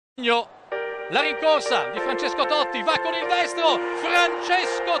La rincorsa di Francesco Totti, va con il destro,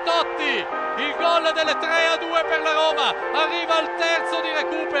 Francesco Totti, il gol del 3-2 per la Roma, arriva al terzo di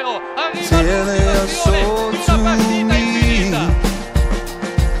recupero, arriva all'ultima azione di una partita infinita.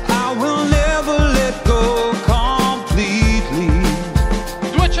 I will never let go completely.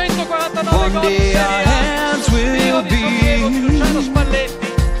 249 gol in Serie A, sospiro di sollievo di Luciano Spalletti,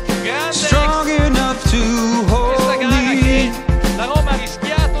 grande strong enough to hold questa gara che la Roma ha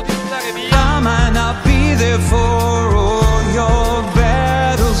rischiato di buttare via. I might not be there for all your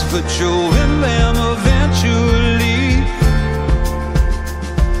battles, but you'll win them eventually.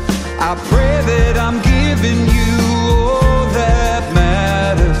 I pray that I'm giving you all that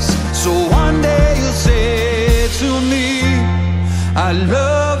matters, so one day you'll say to me, I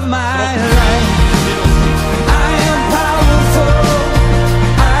love my life. I am powerful,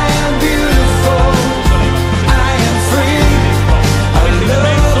 I am beautiful, I am free, I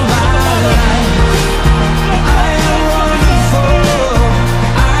love my life. I am wonderful,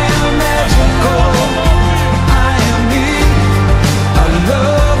 I am magical, I am me, I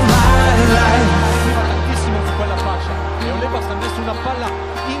love my life. Tantissimo su quella fascia e Oleva sta messo una palla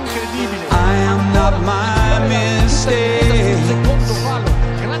incredibile. I am not my mistake, Secondo fallo,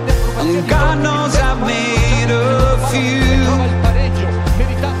 grande approvazione. God knows I've made a few. Trova il pareggio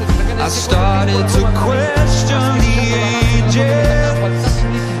meritato perché nel I secondo started tempo to question the ages,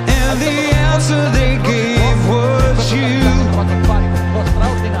 and the answer they gave was you.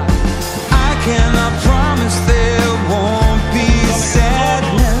 I cannot promise there won't be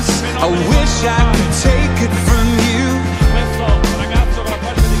sadness, I wish I could take it from you,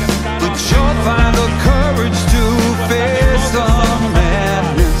 but you'll find the courage to face the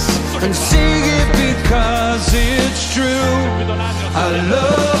madness and sing it because it's true. I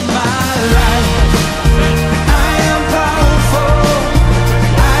love my life. I am powerful,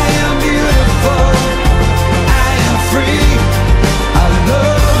 I am beautiful, I am free, I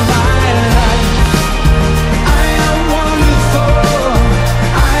love my life. I am wonderful,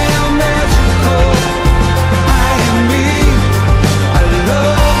 I am magical, I am me, I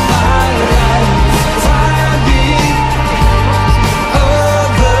love my life. Fire beat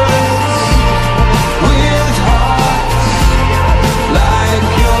others with hearts like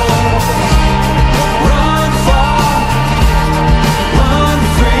yours. Run far, run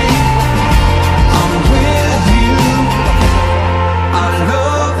free, I'm with you. I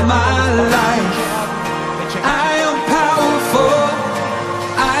love my life. I am powerful,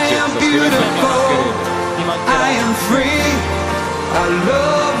 I am beautiful, I am free, I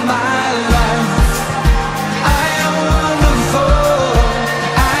love my life. I am wonderful,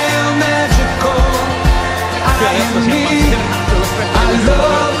 I am magical, I am me, I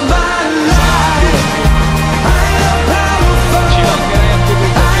love my life. I am powerful,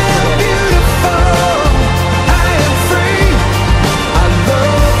 I am beautiful, I am free, I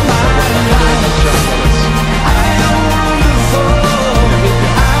love my life. I am wonderful,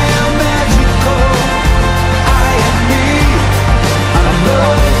 I am magical, I am me, I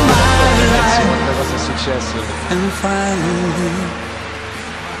love my life. Cosa è successo? And finally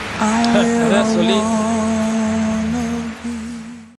I Adesso lì will